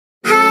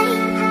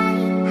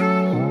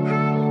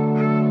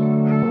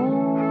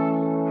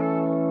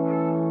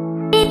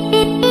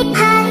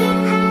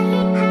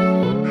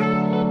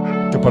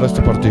para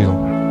este partido.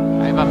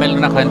 Ahí va a haber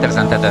una jugada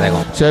interesante, te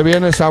digo. Se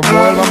viene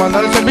Samuel, va a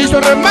mandar el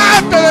servicio,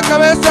 remate de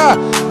cabeza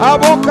a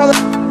boca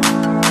de...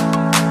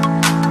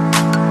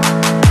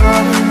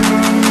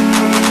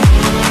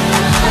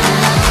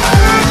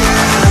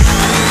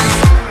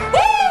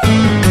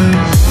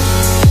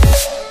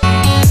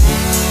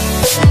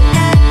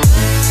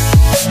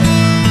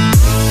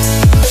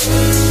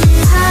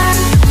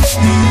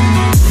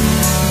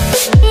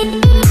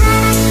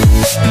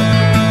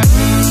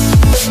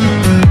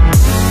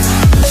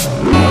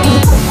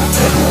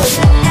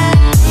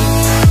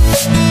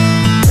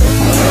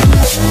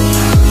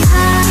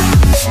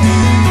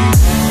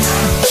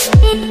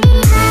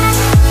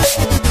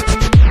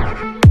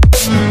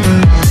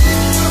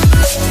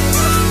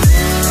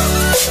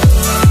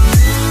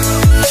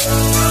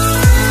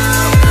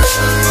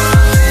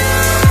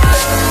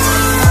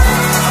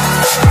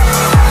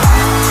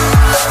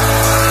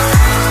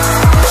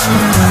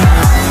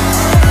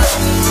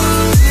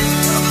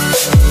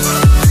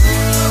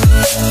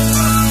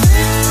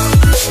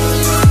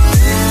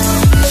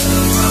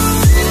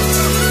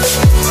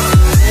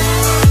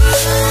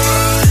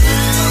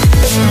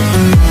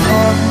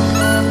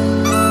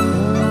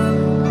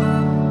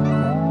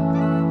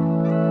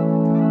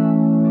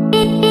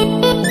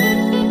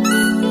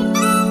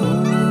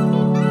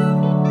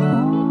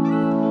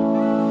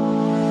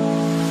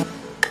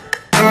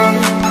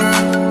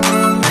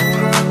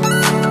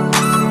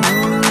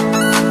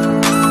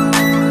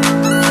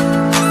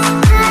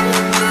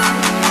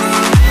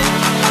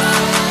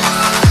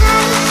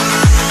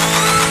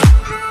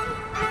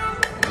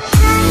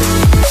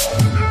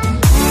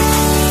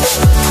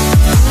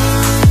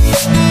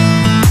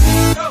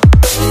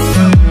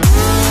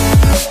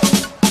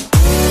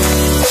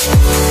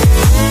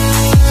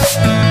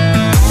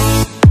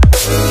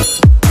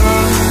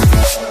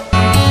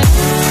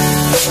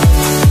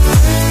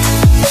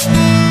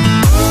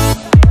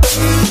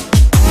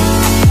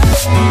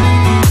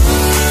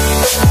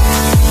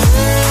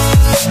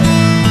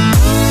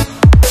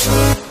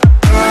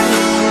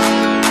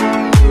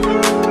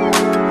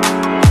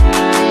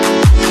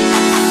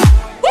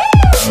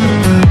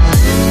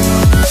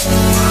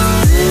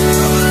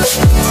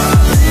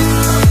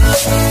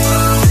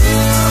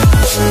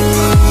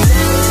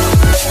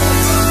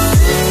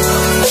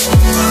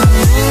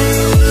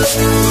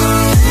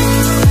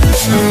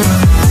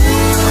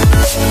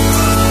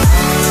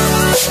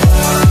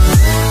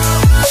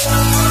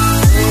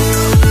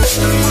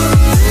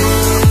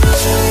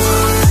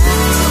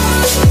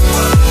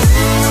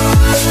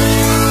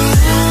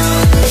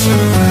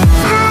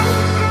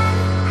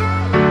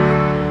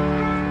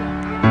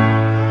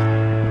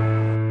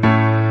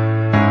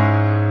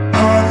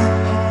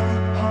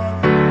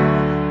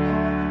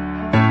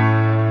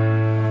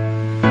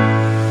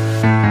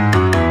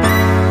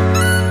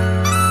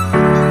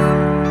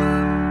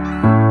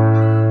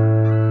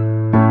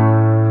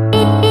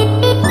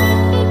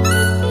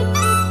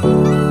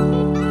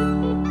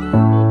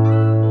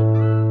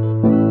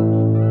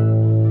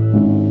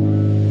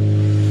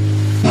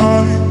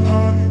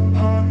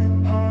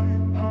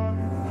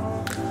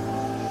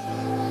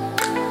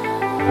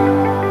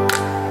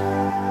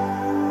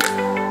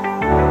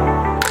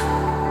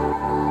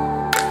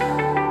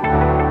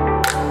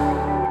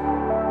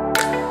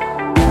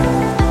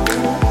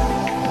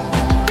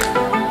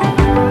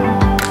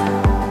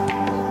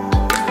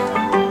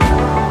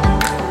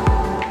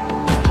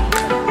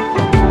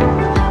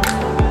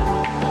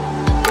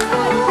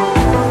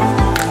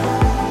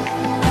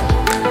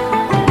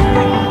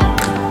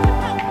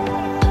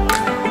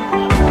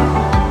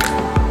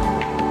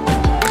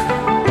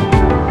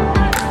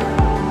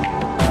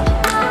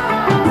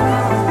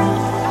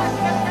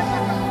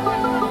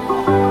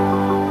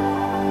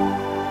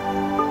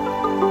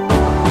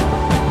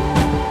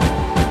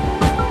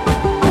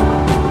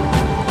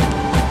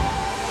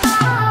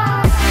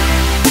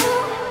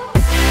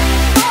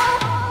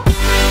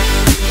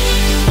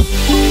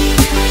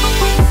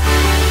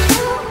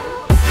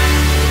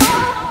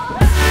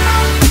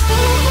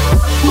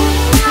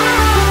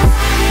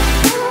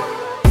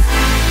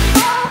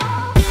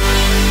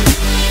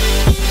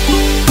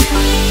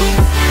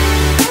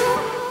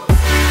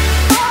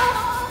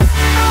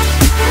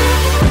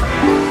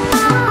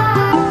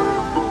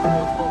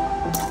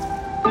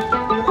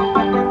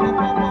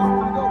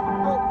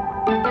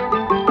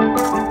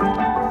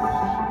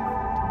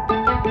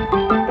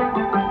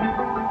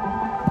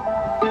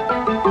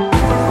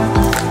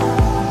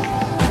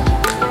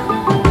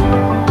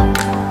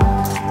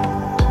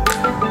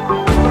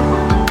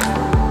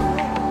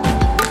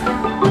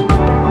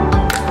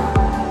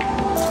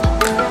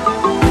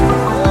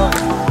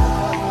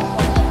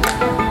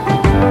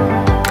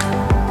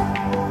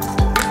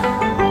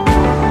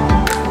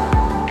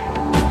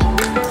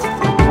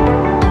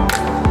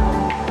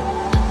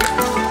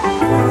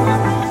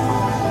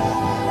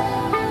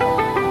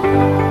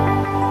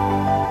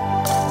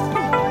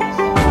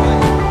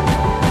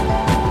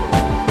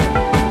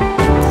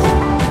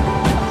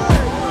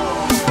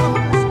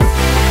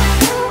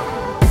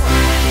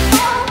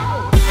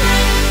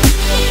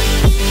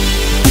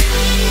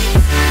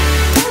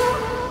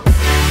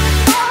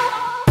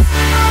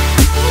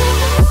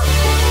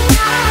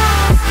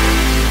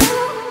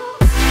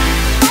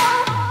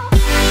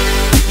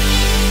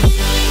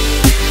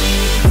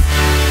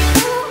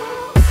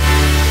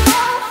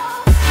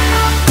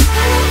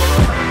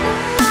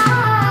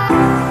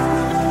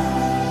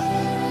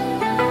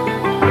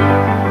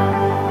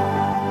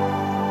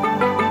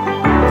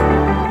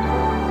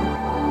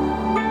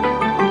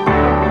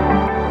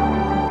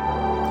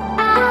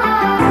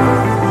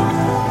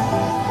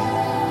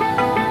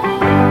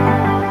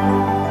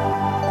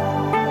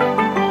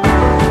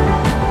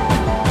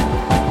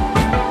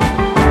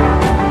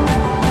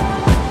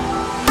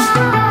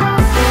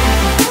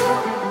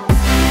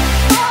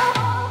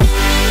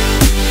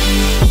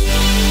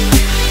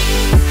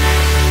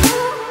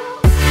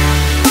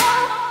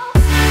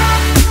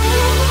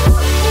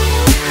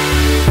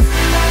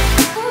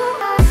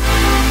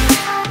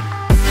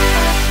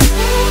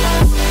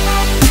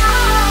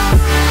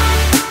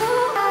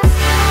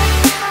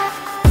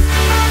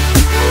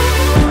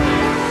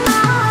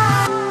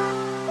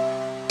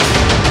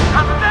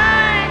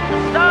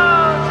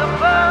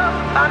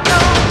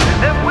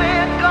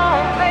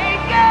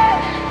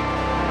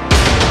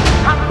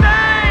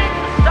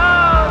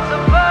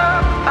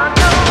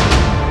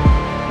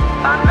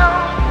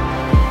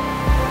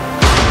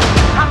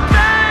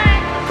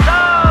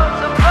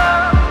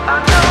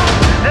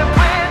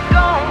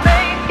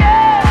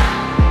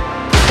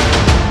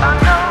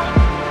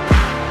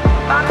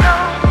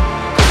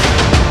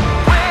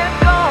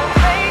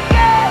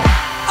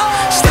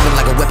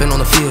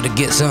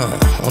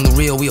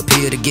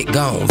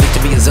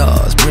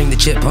 stars, bring the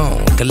chip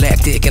home.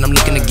 Galactic and I'm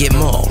looking to get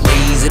more.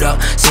 Raise it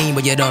up, seen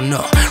but you don't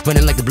know.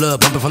 Running like the blood,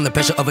 bumping from the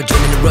pressure of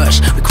adrenaline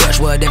rush. We crush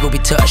whatever we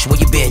touch. Where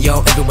you been,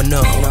 yo? Everyone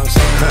know.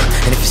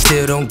 And if you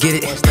still don't get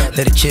it,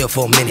 let it chill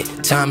for a minute.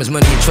 Time is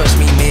money and trust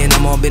me, man,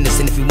 I'm on business.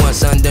 And if you want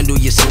something done, do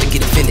yourself to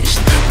get it finished.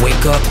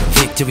 Wake up,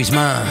 victory's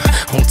mine.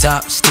 On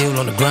top, still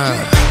on the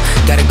grind.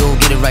 Gotta go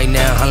get it right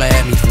now, holla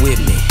at me if you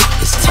with me.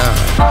 It's time.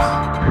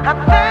 I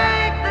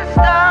think the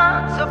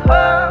stars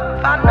above,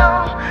 I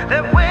know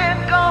that we're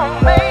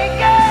gon' make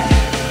it.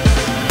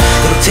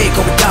 It'll take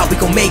or without, we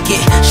gon' make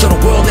it. Show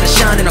the world that I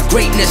shine in our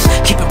greatness.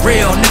 Keep it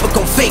real, never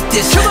gon' fake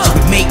this. Till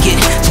we make it,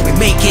 till we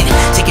make it.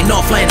 Taking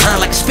off, flying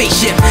high like a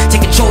spaceship.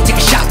 Take control, take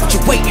a shot, what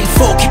you waiting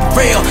for? Keep it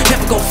real,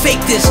 never gon'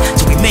 fake this.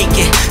 Till we make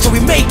it, till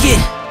we make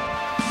it.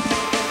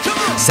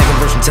 Second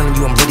verse, I'm telling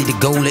you I'm ready to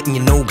go, letting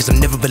you know, cause I'm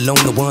never below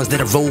the ones that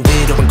I roll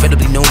with are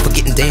incredibly known for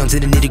getting down to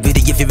the nitty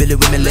gritty. If you really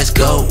with me, let's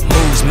go.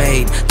 Moves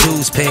made,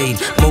 dues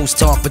paid, most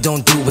talk but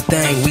don't do a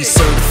thing. We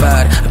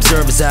certified,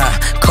 observers I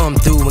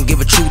come through and give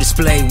a true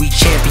display. We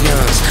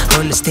champions,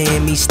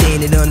 understand me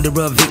standing under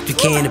a victory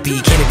canopy.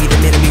 Canopy the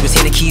enemy was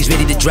handing keys,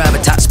 ready to drive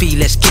at top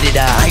speed, let's get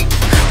it out.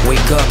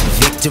 Wake up,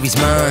 victory's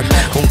mine.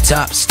 On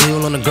top,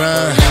 still on the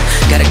grind.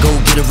 Gotta go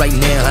get it right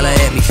now, holla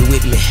at me if you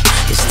with me.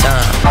 It's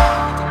time.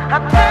 I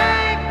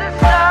think the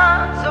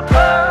stars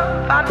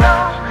above, I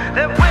know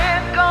that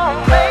we're gon'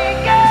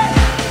 make it.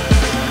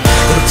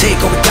 It'll take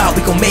or without,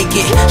 we gon' make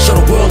it. Show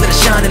the world that I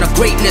shine in our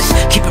greatness.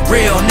 Keep it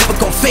real, never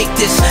gon' fake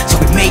this. Till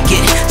we make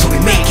it, till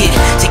we make it.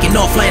 Taking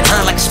off, flying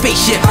high like a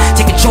spaceship.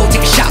 Take control,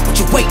 take a shot, what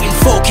you waiting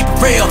for? Keep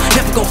it real,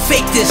 never gon'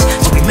 fake this.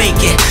 Till we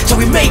make it, till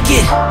we make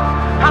it.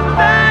 I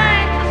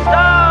think the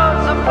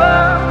stars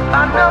above,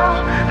 I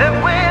know that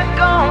we're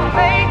gon'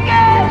 make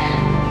it.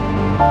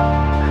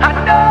 I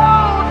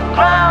know the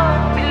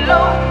ground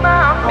below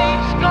my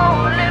feet's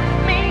gon'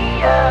 lift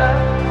me up.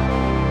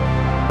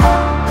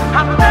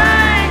 I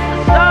think the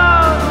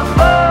stars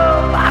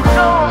above, I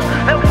know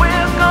that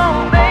we're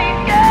gon'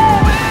 make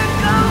it.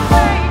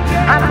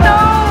 I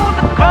know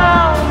the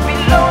ground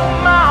below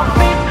my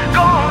feet's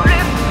gon'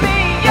 lift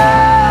me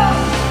up.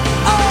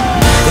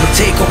 It'll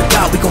take or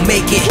without, we gon'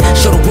 make it.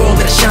 Show the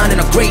world that I shine in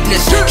our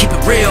greatness. Keep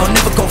it real,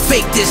 never gon'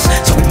 fake this.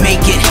 Till we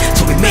make it,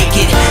 till we make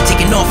it.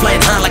 Taking off,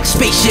 flying high like a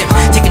spaceship.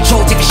 Take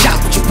control, take a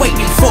shot, what you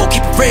waiting for?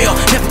 Keep it real,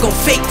 never gon'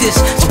 fake this.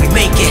 Till we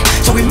make it,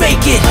 till we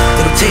make it.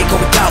 It'll take or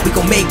without, we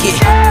gon' make it.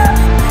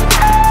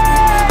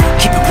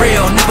 Keep it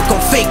real, never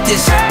gon' fake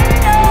this.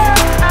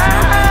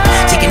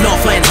 Taking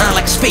off, flying high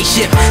like a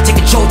spaceship. Take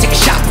control, take a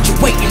shot, what you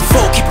waiting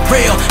for? Keep it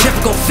real,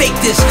 never gon' fake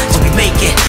this. Till we make it.